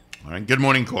opinion. All right. Good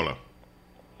morning, caller.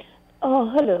 Oh,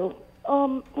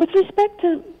 hello. With respect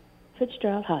to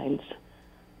Fitzgerald Hines,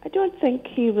 I don't think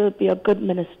he will be a good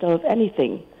minister of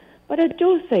anything, but I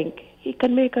do think he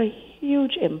can make a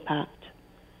huge impact,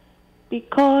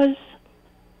 because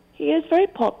he is very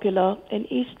popular in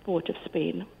East Port of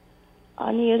Spain,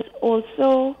 and he is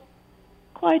also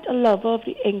quite a lover of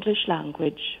the English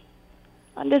language.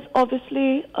 And there's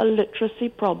obviously a literacy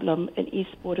problem in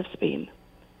East Port of Spain.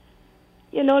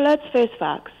 You know, let's face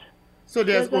facts. So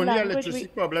there's only a literacy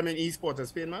problem in East Port of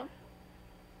Spain, ma'am?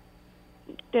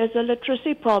 There's a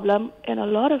literacy problem in a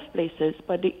lot of places,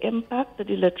 but the impact that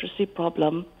the literacy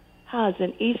problem has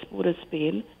in East Port of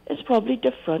Spain is probably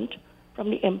different from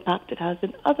the impact it has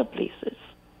in other places.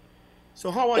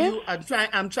 So how are you?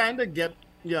 I'm trying to get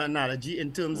your analogy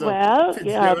in terms of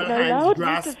Fitzgerald Hines'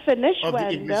 grasp of the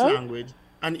English language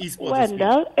and East Port of Spain.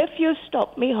 Wendell, if you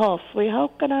stop me halfway, how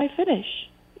can I finish?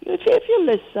 If you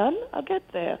listen, I'll get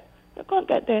there. I can't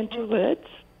get there in 2 words.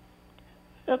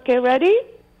 Okay, ready?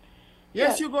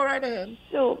 Yes, you go right ahead.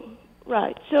 So,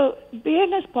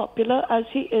 being as popular as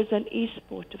he is in East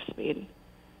Port of Spain,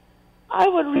 I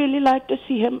would really like to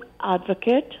see him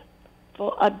advocate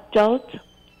for adult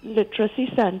literacy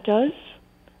centers,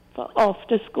 for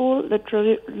after-school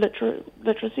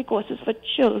literacy courses for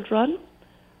children,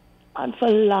 and for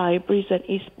libraries in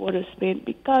East Port of Spain,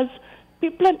 because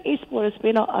people in East Port of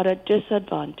Spain are at a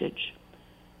disadvantage.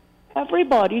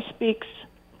 Everybody speaks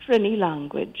Trini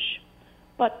language,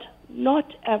 but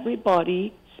not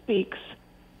everybody speaks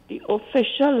the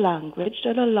official language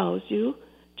that allows you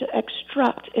to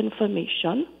extract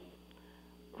information,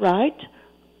 right?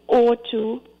 Or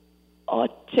to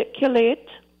articulate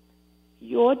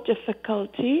your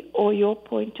difficulty or your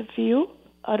point of view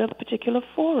at a particular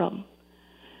forum.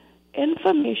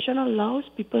 Information allows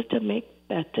people to make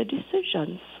better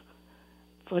decisions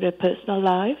for their personal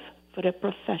life, for their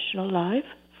professional life,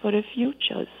 for their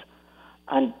futures.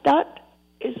 And that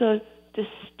is a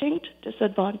distinct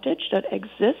disadvantage that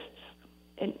exists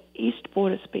in East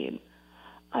Port of Spain.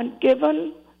 And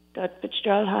given that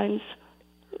Fitzgerald Hines,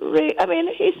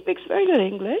 he speaks very good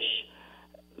English,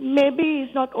 maybe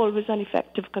he's not always an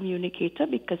effective communicator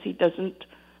because he doesn't,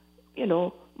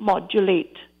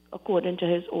 modulate according to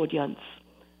his audience,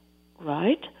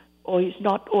 right? Or he's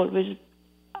not always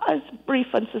as brief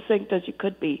and succinct as he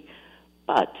could be.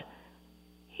 But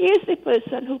he is the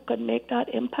person who can make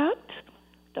that impact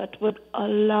that would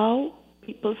allow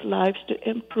people's lives to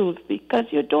improve, because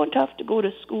you don't have to go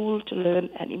to school to learn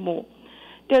anymore.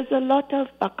 There's a lot of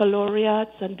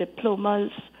baccalaureates and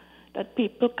diplomas that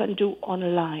people can do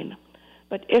online.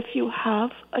 But if you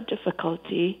have a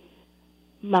difficulty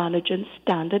managing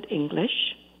standard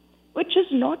English, which is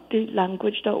not the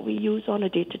language that we use on a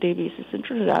day-to-day basis in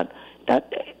Trinidad,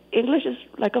 that English is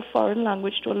like a foreign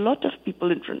language to a lot of people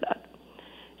in Trinidad.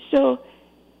 So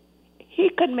he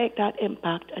could make that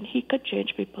impact, and he could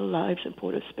change people's lives in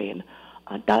Port of Spain.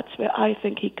 And that's where I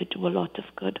think he could do a lot of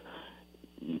good,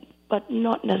 but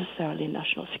not necessarily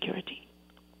national security.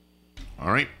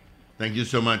 All right. Thank you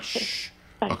so much.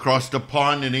 Across the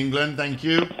pond in England, thank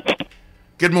you.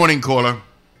 Good morning, caller.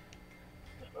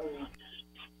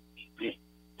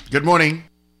 Good morning.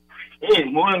 Hey,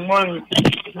 morning. Morning.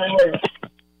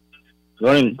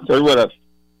 Sorry about that.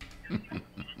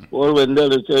 Or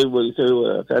Wendell is sorry about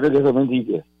that. I don't get something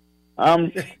detail. I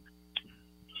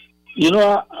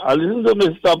listened to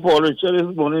Mr. Paul Richard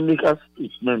this morning make a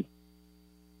statement.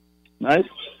 Nice?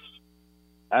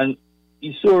 And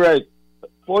he's so right.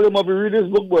 Paul, you must be reading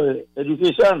this book, boy.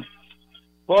 Education.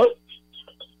 Paul?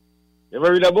 You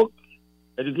ever read a book?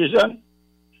 Education?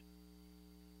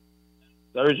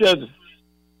 Sir Richard?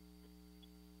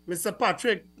 Mr.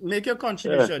 Patrick, make your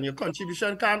contribution. Yeah. Your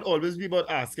contribution can't always be about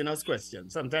asking us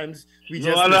questions. Sometimes we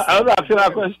just... I'm not asking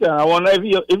a question. I wonder if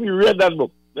you read that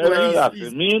book.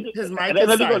 His mic is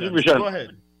silent. Go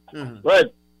ahead. Mm-hmm. Right.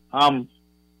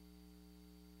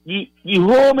 The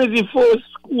home is the first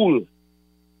school.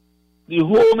 The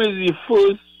home is the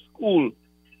first school.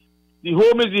 The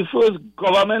home is the first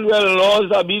government where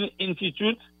laws are being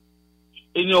instituted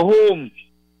in your home.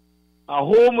 A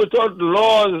home without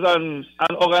laws and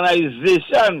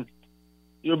organization,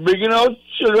 you're bringing out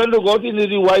children to go out into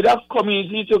the wider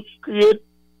community to create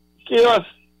chaos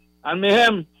and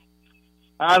mayhem.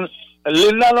 And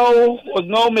Linda was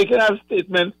now making a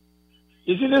statement.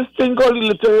 You see this thing called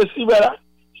illiteracy, brother?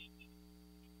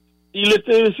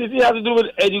 Illiteracy has to do with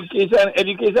education.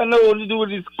 Education not only do with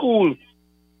the school.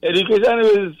 Education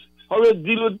is how you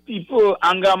deal with people,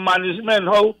 anger management,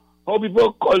 how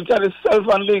people culture the self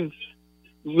and things.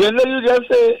 When you just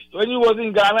say, when you was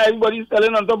in Ghana, everybody's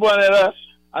telling on top of one another,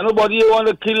 and nobody want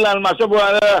to kill and mash up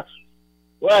one another.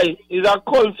 Why? It's a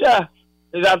culture.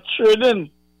 It's a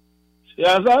trading. You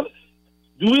understand?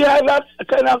 Do we have that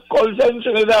kind of culture in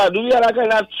Trinidad? Do we have that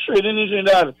kind of trading in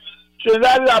Trinidad?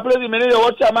 Trinidad is a place the minute you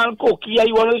watch a man cook here,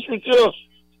 he want to shoot you.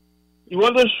 He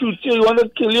want to shoot you, he want to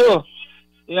kill you.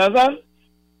 You understand?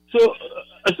 So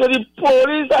the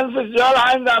police and Fitzgerald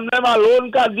Hines and them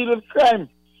alone can deal with crime.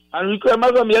 And we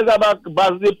remember some years back,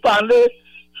 Basde Pandey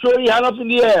show his hand up in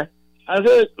the air and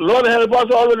say, Lord help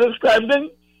us all with this crime thing.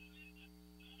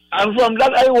 And from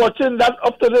that, I watching that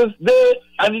up to this day,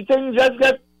 and the thing just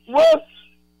gets worse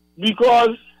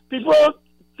because people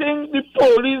think the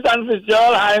police and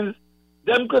Fitzgerald Hines,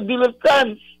 them could deal with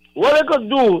crime. What they could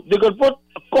do, they could put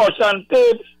caution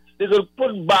tape, they could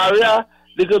put barrier,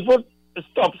 they could put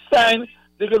stop sign,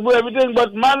 they could do everything,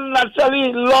 but man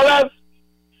naturally lawless.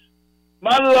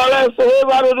 Man lawless, so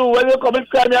what to do when you commit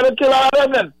crime, you have to kill all of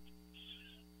them then.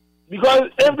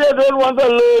 Because if they don't want to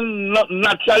learn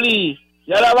naturally,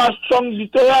 you have a strong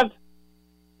deterrent,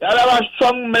 you have a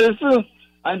strong medicine,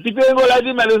 and people ain't go like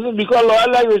the medicine because lawyers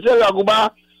like Rachel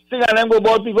Aguba sing and then go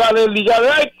about people are the legal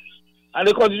right and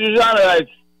the constitutional right.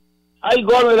 I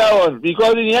go with that one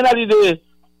because in the end of the day,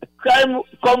 crime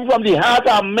comes from the heart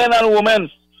of men and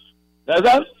women.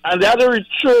 Understand? And they have to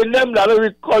retrain them, they have to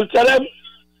reculture them,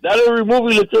 they have to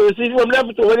remove illiteracy from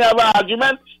them. So when you have an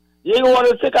argument, you don't want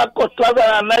to take a cutlass and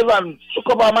a knife and choke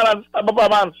up a man and stab up a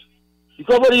man.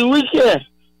 Because for the weekend,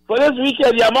 for this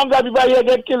weekend, the amount of people here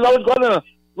get killed out gun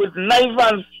with knife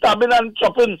and stabbing and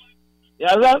chopping. You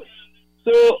understand?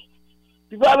 So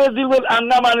people have to deal with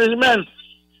anger management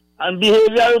and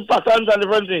behavioral patterns and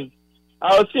different things.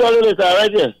 I'll see you later,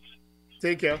 right here.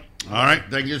 Take care. All right.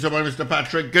 Thank you so much, Mr.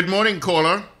 Patrick. Good morning,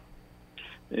 caller.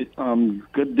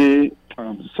 Good day.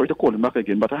 Sorry to call him back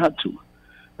again, but I had to.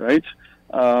 Right?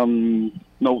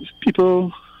 Now,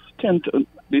 people tend to,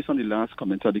 based on the last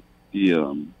comment of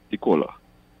the caller,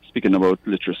 speaking about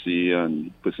literacy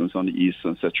and persons on the east,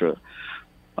 etc.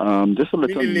 Just to let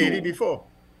you know. lady before?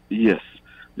 Yes.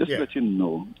 Just to let you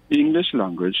know, English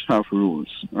language have rules,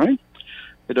 right?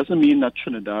 It doesn't mean that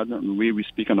Trinidad and the way we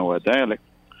speak in our dialect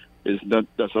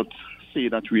does not say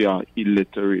that we are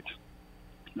illiterate,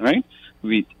 right?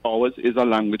 Ours is a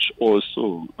language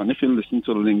also. And if you listen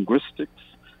to linguistics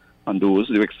and those,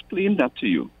 they explain that to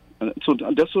you. And so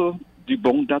that's to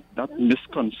debunk that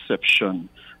misconception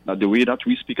that the way that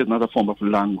we speak is not a form of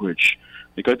language.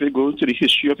 Because if you go into the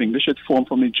history of English, it formed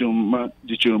from the German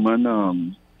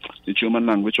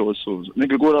language also. And you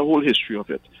can go to the whole history of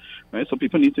it. Right? So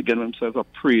people need to get themselves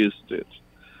appraised it.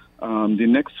 The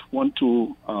next one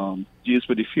deals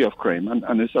with the fear of crime.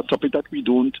 And it's a topic that we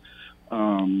don't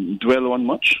dwell on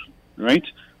much, right?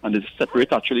 And it's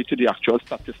separate actually to the actual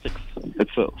statistics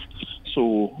itself.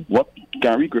 So what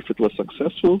Gary Griffith was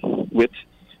successful with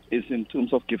is in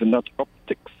terms of giving that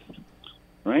optics,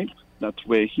 right? That's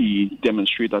where he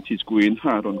demonstrates that he's going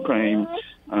hard on crime,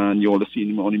 and you all see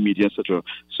him on the media, etc.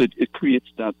 So it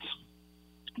creates that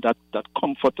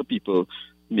comfort to people,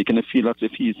 making it feel as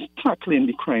if he's tackling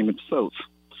the crime itself.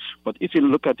 But if you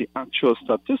look at the actual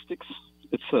statistics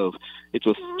itself, it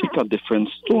will take a different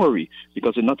story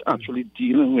because you're not actually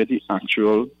dealing with the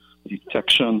actual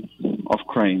detection of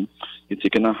crime. You're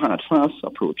taking a hard, fast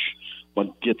approach.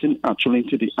 But getting actually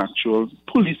into the actual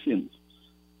policing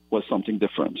was something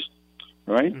different,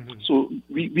 right? So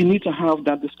we need to have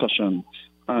that discussion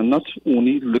and not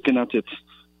only looking at it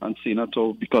and saying that,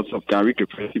 oh, because of Gary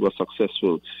Griffith, he was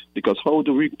successful. Because how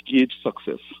do we gauge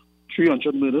success?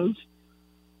 300 murders?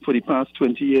 For the past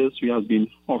 20 years, we have been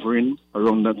hovering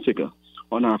around that figure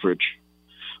on average.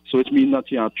 So it means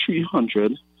that you have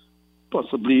 300,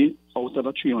 possibly out of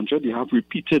the 300, you have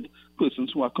repeated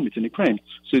persons who are committing a crime.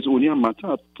 So it's only a matter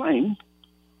of time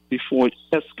before it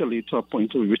escalates to a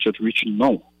point where which it reached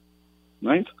now,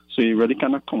 right? So you really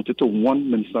cannot count it to one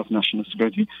Minister of National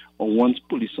Security or one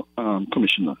police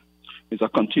commissioner. It's a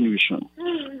continuation.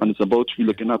 And it's about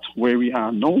looking at where we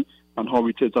are now and how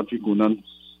it is that we're going to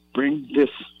bring this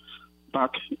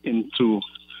back into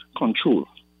control,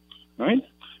 right?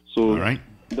 So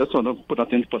that's sort of put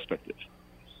that in perspective.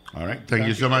 All right. Thank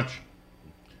you so much.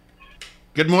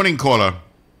 Good morning, caller.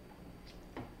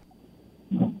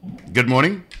 Good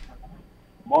morning.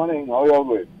 Morning. How you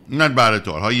doing? Not bad at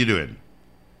all. How you doing?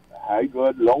 Hi,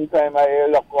 good. Long time I hear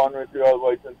lock on with your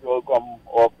voice until you come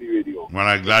off the radio. Well,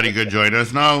 I'm glad you could join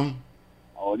us now.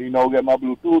 I only now get my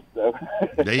Bluetooth.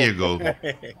 There you go.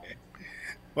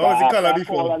 What was the color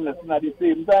before? And listen at the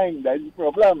same time. That's the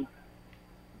problem.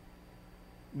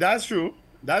 That's true.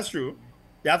 That's true.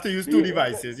 You have to use two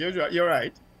devices. You're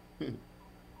right.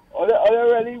 All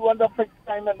you really want to fix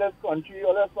crime in this country,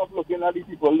 all that stuff looking at the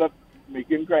people that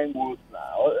making crime worse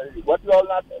now.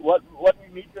 What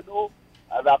we need to do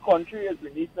as a country is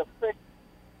we need to fix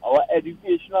our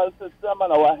educational system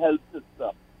and our health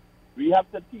system. We have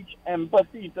to teach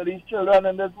empathy to these children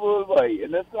in this world, boy,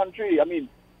 in this country. I mean,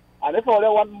 and if all they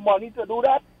want money to do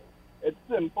that, it's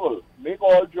simple. Make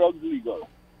all drugs legal.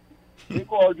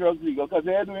 Make all drugs legal because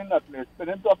they're doing nothing. They're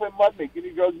spinning stuff in mud, making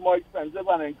the drugs more expensive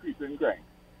and increasing crime.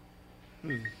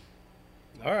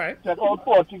 All right. Check out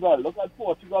Portugal. Look at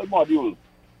Portugal module.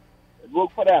 It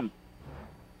worked for them.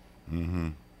 Mm-hmm.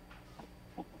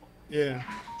 Yeah.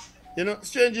 You know,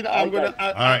 strange enough, I'm going to...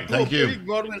 All right, thank you.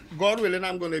 God willing,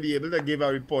 I'm going to be able to give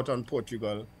a report on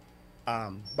Portugal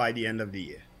by the end of the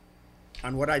year.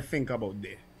 And what I think about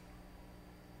there.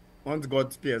 Once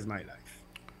God spares my life.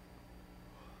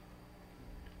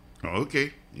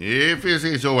 Okay. If you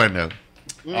say so, Wendell.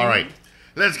 All right.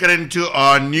 Let's get into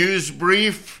our news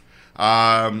brief.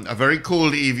 A very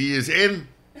cold EV is in.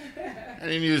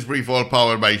 And a news brief all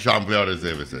powered by Champlain Auto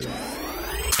Services.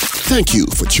 Thank you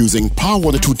for choosing Power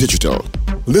 102 Digital.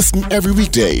 Listen every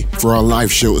weekday for our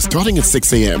live show starting at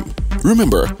 6 a.m.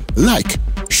 Remember, like,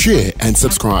 share, and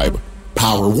subscribe.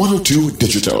 Power 102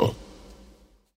 Digital.